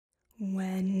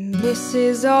When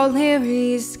Mrs.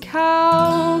 O'Leary's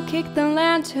cow kicked the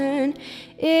lantern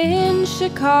in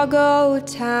Chicago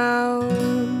town,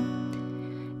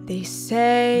 they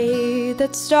say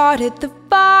that started the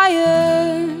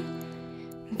fire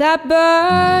that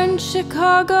burned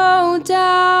Chicago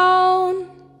down.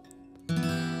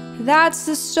 That's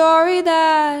the story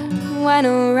that went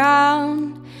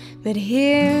around, but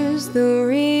here's the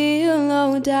real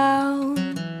lowdown.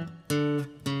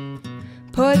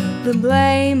 Put the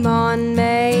blame on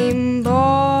Mame,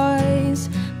 boys,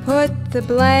 put the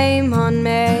blame on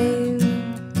Mame.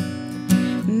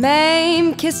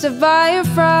 Mame kissed a fire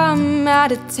from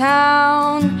out of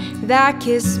town. That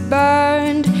kiss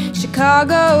burned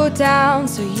Chicago down.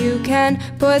 So you can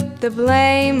put the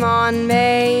blame on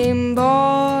Mame,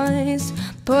 boys,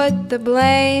 put the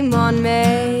blame on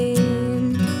Mame.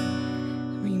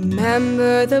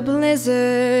 Remember the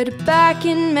blizzard back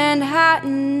in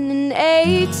Manhattan in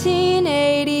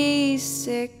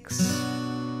 1886.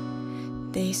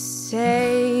 They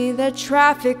say that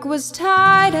traffic was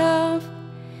tied up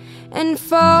and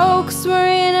folks were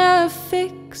in a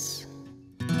fix.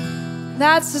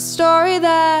 That's the story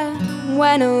that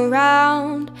went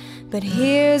around, but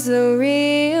here's the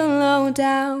real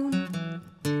lowdown.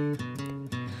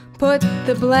 Put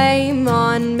the blame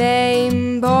on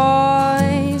Mame,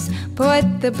 boys,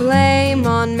 put the blame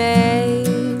on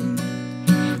Mame.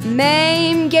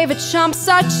 Mame gave a chump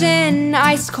such an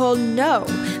ice-cold no.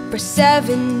 For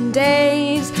 7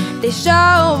 days they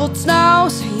shoveled snow.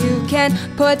 So you can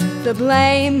put the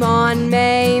blame on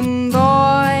Mame,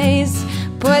 boys,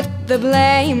 put the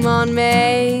blame on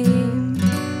Mame.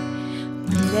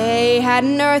 When they had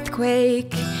an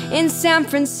earthquake in San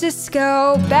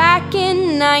Francisco back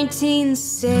in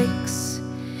 1906,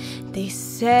 they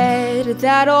said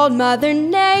that old Mother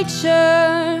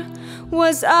Nature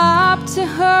was up to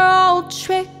her old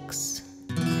tricks.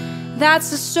 That's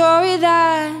the story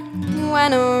that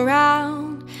went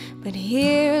around, but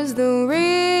here's the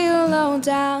real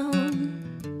lowdown.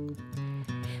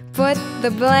 Put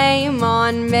the blame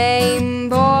on Mame,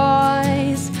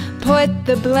 boys, put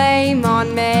the blame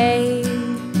on Mame.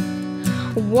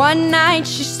 One night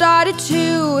she started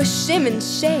to shim and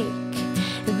shake.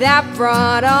 That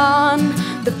brought on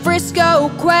the Frisco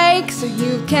quake. So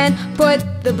you can put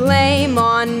the blame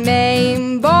on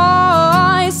Mame,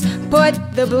 boys, put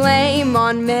the blame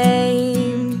on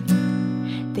Mame.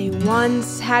 They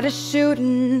once had a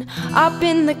shooting up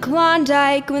in the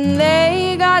Klondike when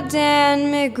they got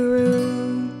Dan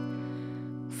McGrew.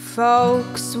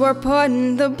 Folks were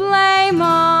putting the blame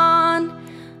on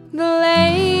the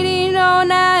lady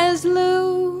known as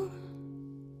Lou.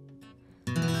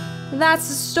 That's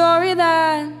the story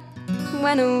that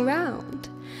went around,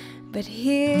 but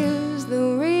here's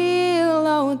the real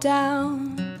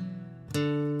lowdown.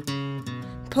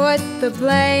 Put the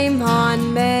blame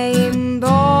on Mame,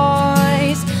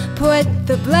 boys, put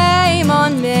the blame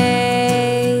on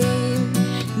Mame.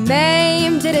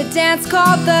 Mame did a dance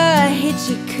called the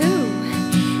Hitchie-Coo.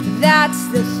 That's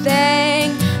the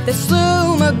thing that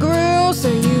slew McGrew. So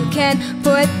you can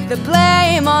put the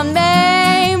blame on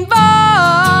Mame,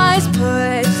 boys,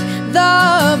 put